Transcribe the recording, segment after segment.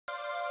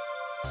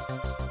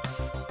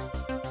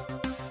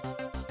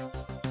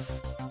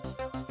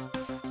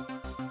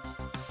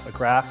A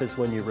graph is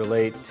when you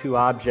relate two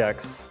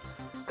objects,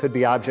 could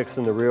be objects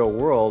in the real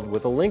world,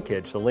 with a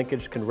linkage. The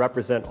linkage can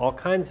represent all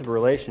kinds of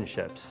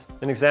relationships.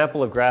 An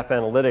example of graph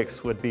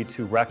analytics would be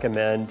to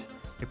recommend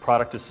a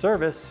product or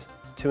service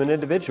to an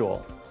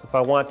individual. If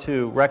I want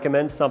to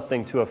recommend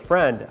something to a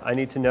friend, I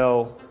need to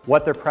know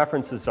what their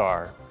preferences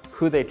are,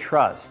 who they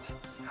trust,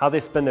 how they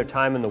spend their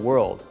time in the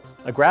world.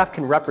 A graph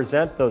can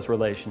represent those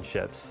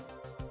relationships.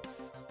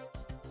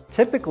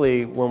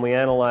 Typically, when we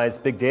analyze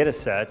big data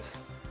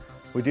sets,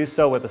 we do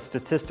so with a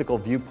statistical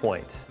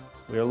viewpoint.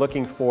 We are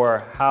looking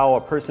for how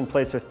a person,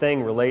 place, or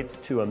thing relates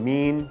to a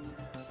mean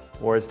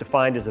or is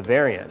defined as a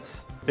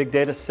variance. Big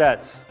data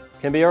sets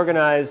can be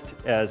organized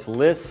as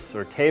lists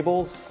or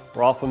tables.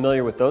 We're all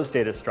familiar with those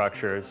data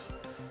structures.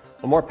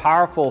 A more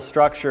powerful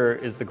structure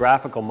is the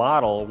graphical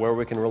model, where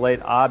we can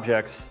relate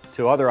objects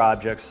to other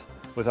objects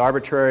with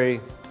arbitrary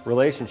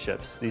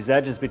relationships. These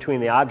edges between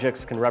the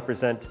objects can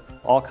represent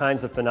all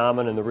kinds of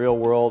phenomena in the real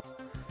world.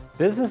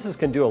 Businesses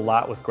can do a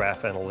lot with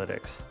graph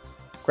analytics.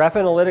 Graph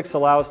analytics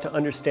allow us to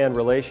understand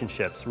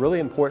relationships, really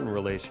important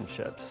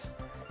relationships.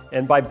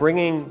 And by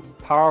bringing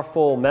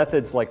powerful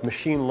methods like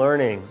machine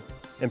learning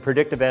and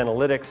predictive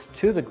analytics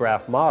to the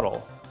graph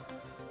model,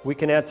 we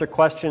can answer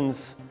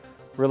questions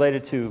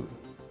related to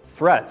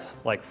threats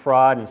like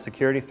fraud and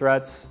security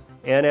threats,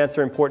 and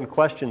answer important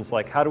questions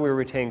like how do we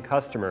retain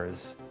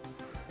customers.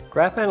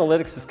 Graph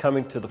analytics is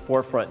coming to the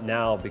forefront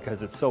now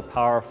because it's so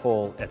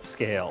powerful at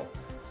scale.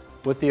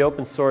 With the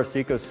open source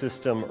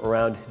ecosystem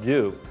around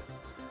Hadoop,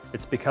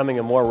 it's becoming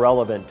a more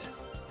relevant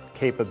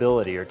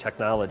capability or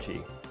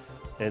technology,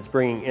 and it's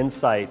bringing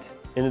insight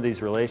into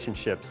these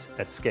relationships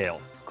at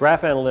scale.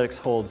 Graph analytics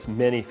holds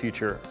many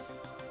future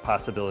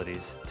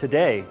possibilities.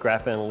 Today,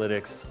 graph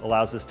analytics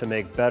allows us to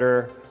make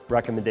better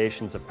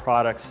recommendations of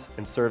products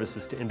and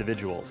services to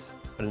individuals.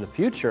 But in the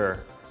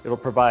future, it'll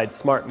provide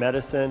smart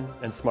medicine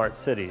and smart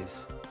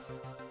cities.